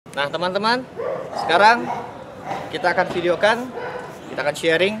Nah teman-teman, sekarang kita akan videokan, kita akan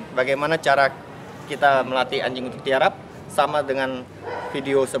sharing bagaimana cara kita melatih anjing untuk tiarap. Sama dengan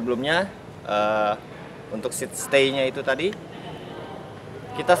video sebelumnya, untuk sit stay-nya itu tadi,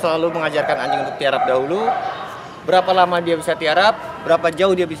 kita selalu mengajarkan anjing untuk tiarap dahulu. Berapa lama dia bisa tiarap, berapa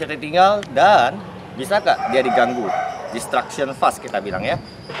jauh dia bisa ditinggal, dan bisa gak dia diganggu. Distraction fast kita bilang ya.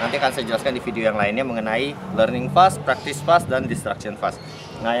 Nanti akan saya jelaskan di video yang lainnya mengenai learning fast, practice fast, dan distraction fast.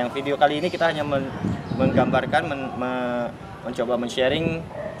 Nah yang video kali ini kita hanya menggambarkan, mencoba men-sharing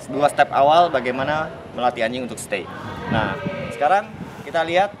 2 step awal bagaimana melatih anjing untuk stay. Nah sekarang kita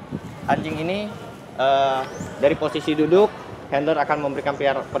lihat anjing ini dari posisi duduk, handler akan memberikan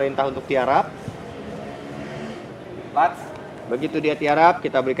perintah untuk tiarap. Begitu dia tiarap,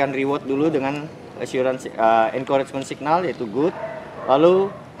 kita berikan reward dulu dengan assurance encouragement signal, yaitu good. Lalu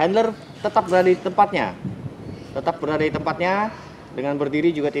handler tetap berada di tempatnya, dengan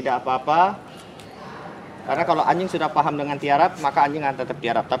berdiri juga tidak apa-apa. Karena kalau anjing sudah paham dengan tiarap, maka anjing akan tetap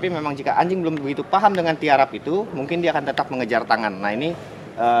tiarap. Tapi memang jika anjing belum begitu paham dengan tiarap itu, mungkin dia akan tetap mengejar tangan. Nah ini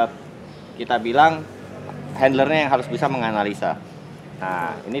kita bilang handlernya yang harus bisa menganalisa.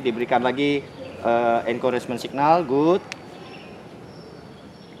 Nah ini diberikan lagi encouragement signal, good.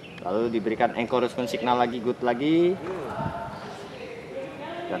 Lalu diberikan encouragement signal lagi, good lagi.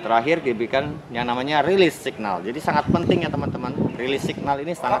 Dan terakhir diberikan yang namanya release signal. Jadi sangat penting ya teman-teman. Release signal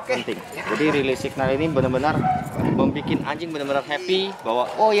ini sangat penting. Jadi release signal ini benar-benar membuat anjing benar-benar happy bahwa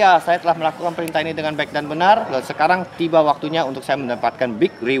oh ya, saya telah melakukan perintah ini dengan baik dan benar. Lalu sekarang tiba waktunya untuk saya mendapatkan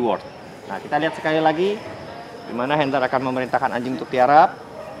big reward. Nah kita lihat sekali lagi di mana handler akan memerintahkan anjing untuk tiarap.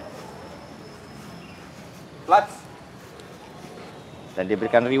 Dan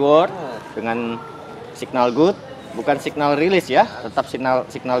diberikan reward dengan signal good. Bukan signal rilis ya, tetap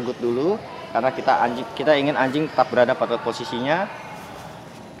signal good dulu karena kita ingin anjing tetap berada pada posisinya.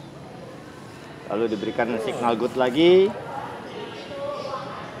 Lalu diberikan signal good lagi.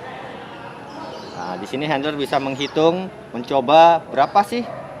 Nah, di sini handler bisa menghitung, mencoba berapa sih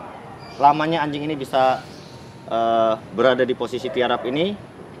lamanya anjing ini bisa berada di posisi tiarap ini.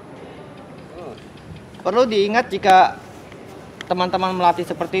 Perlu diingat jika teman-teman melatih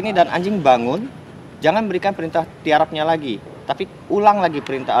seperti ini dan anjing bangun, jangan berikan perintah tiarapnya lagi, tapi ulang lagi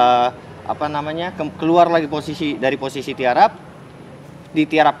perintah keluar lagi dari posisi tiarap,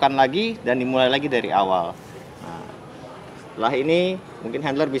 ditiarapkan lagi dan dimulai lagi dari awal. Nah, setelah ini mungkin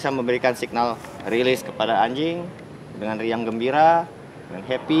handler bisa memberikan signal rilis kepada anjing dengan riang gembira, dengan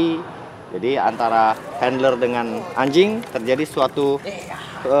happy. Jadi antara handler dengan anjing terjadi suatu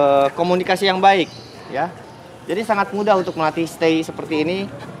komunikasi yang baik, ya. Jadi sangat mudah untuk melatih stay seperti ini,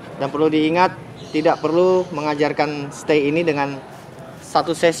 dan perlu diingat, tidak perlu mengajarkan stay ini dengan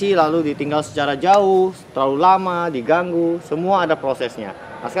satu sesi lalu ditinggal secara jauh, terlalu lama, diganggu, semua ada prosesnya.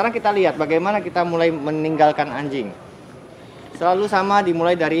 Nah sekarang kita lihat bagaimana kita mulai meninggalkan anjing. Selalu sama,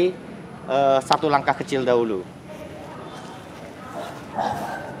 dimulai dari satu langkah kecil dahulu.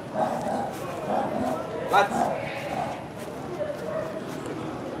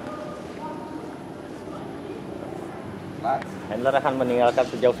 Handler akan meninggalkan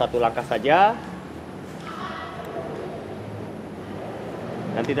sejauh satu langkah saja.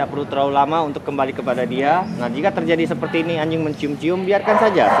 Dan tidak perlu terlalu lama untuk kembali kepada dia. Nah jika terjadi seperti ini, anjing mencium-cium, biarkan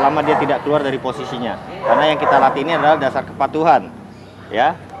saja selama dia tidak keluar dari posisinya. Karena yang kita latih ini adalah dasar kepatuhan,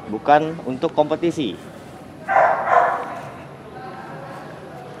 ya, bukan untuk kompetisi.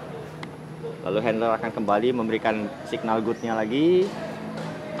 Lalu handler akan kembali memberikan signal good-nya lagi.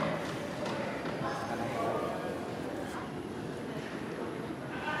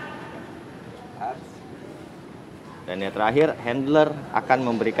 Dan yang terakhir, handler akan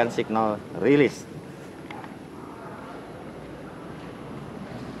memberikan signal rilis.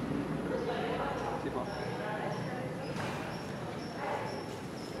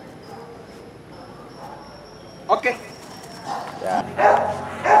 Oke. Ya.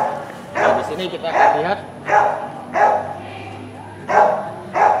 Nah, di sini kita akan lihat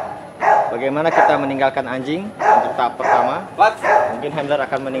bagaimana kita meninggalkan anjing untuk tahap pertama. Mungkin handler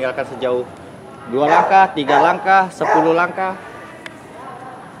akan meninggalkan sejauh 2 langkah, 3 langkah, 10 langkah.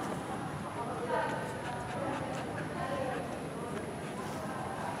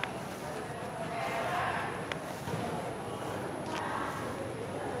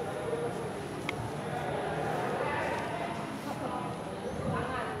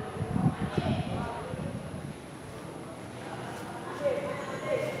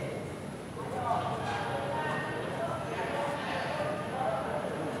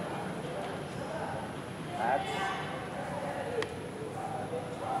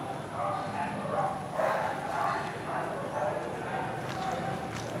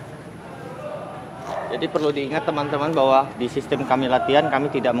 Jadi perlu diingat teman-teman bahwa di sistem kami latihan kami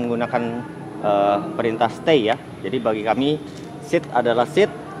tidak menggunakan perintah stay ya. Jadi bagi kami sit adalah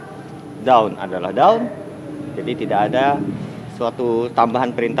sit, down adalah down. Jadi tidak ada suatu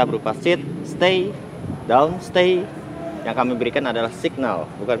tambahan perintah berupa sit, stay, down, stay. Yang kami berikan adalah signal,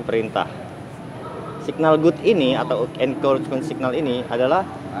 bukan perintah. Signal good ini atau encouragement signal ini adalah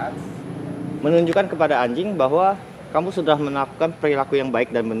menunjukkan kepada anjing bahwa kamu sudah melakukan perilaku yang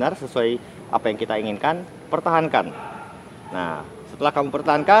baik dan benar sesuai apa yang kita inginkan, pertahankan. Nah, setelah kamu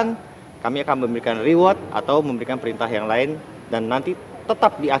pertahankan, kami akan memberikan reward atau memberikan perintah yang lain dan nanti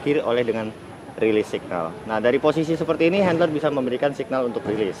tetap diakhiri oleh dengan release signal. Nah, dari posisi seperti ini handler bisa memberikan signal untuk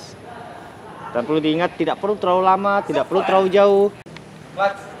release. Dan perlu diingat tidak perlu terlalu lama, tidak perlu terlalu jauh.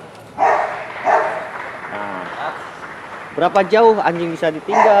 Nah, berapa jauh anjing bisa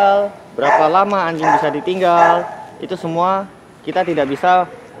ditinggal, berapa lama anjing bisa ditinggal, itu semua kita tidak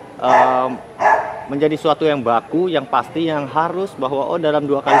bisa menjadi suatu yang baku, yang pasti, yang harus bahwa dalam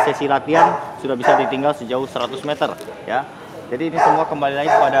 2 kali sesi latihan sudah bisa ditinggal sejauh 100 meter ya. Jadi ini semua kembali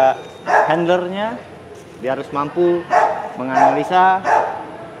lagi kepada handlernya. Dia harus mampu menganalisa,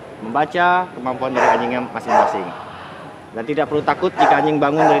 membaca kemampuan dari anjingnya masing-masing. Dan tidak perlu takut jika anjing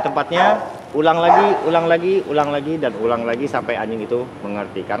bangun dari tempatnya, ulang lagi, dan ulang lagi sampai anjing itu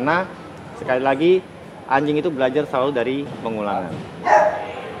mengerti. Karena sekali lagi anjing itu belajar selalu dari pengulangan.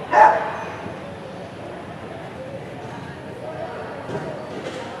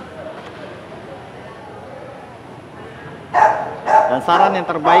 Dan saran yang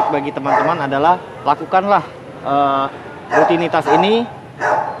terbaik bagi teman-teman adalah lakukanlah rutinitas ini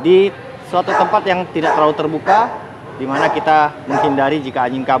di suatu tempat yang tidak terlalu terbuka, di mana kita menghindari jika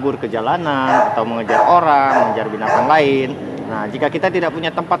anjing kabur ke jalanan atau mengejar orang, mengejar binatang lain. Nah, jika kita tidak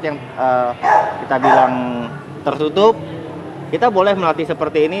punya tempat yang kita bilang tertutup, kita boleh melatih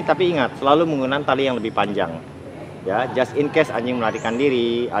seperti ini, tapi ingat selalu menggunakan tali yang lebih panjang. Ya, just in case anjing melarikan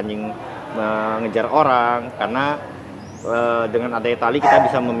diri, anjing mengejar orang, karena dengan adanya tali kita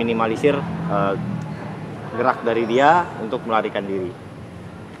bisa meminimalisir gerak dari dia untuk melarikan diri.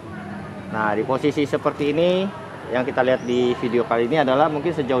 Nah, di posisi seperti ini yang kita lihat di video kali ini adalah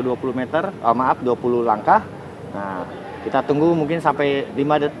mungkin sejauh 20 meter, 20 langkah. Nah, kita tunggu mungkin sampai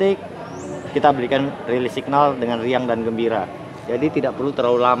 5 detik, kita berikan release signal dengan riang dan gembira. Jadi tidak perlu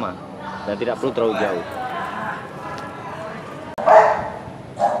terlalu lama dan tidak perlu terlalu jauh.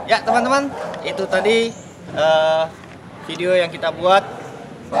 Ya teman-teman, itu tadi video yang kita buat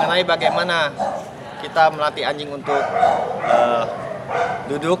mengenai bagaimana kita melatih anjing untuk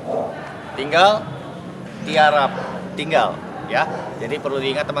duduk, tinggal, tiarap, tinggal ya. Jadi perlu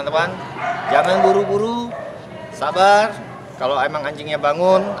diingat teman-teman, jangan buru-buru, sabar. Kalau emang anjingnya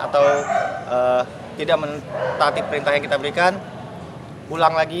bangun atau tidak mentaati perintah yang kita berikan,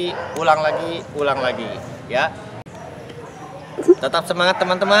 ulang lagi ya. Tetap semangat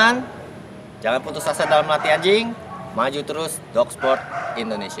teman-teman, jangan putus asa dalam melatih anjing, maju terus dog sport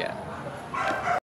Indonesia.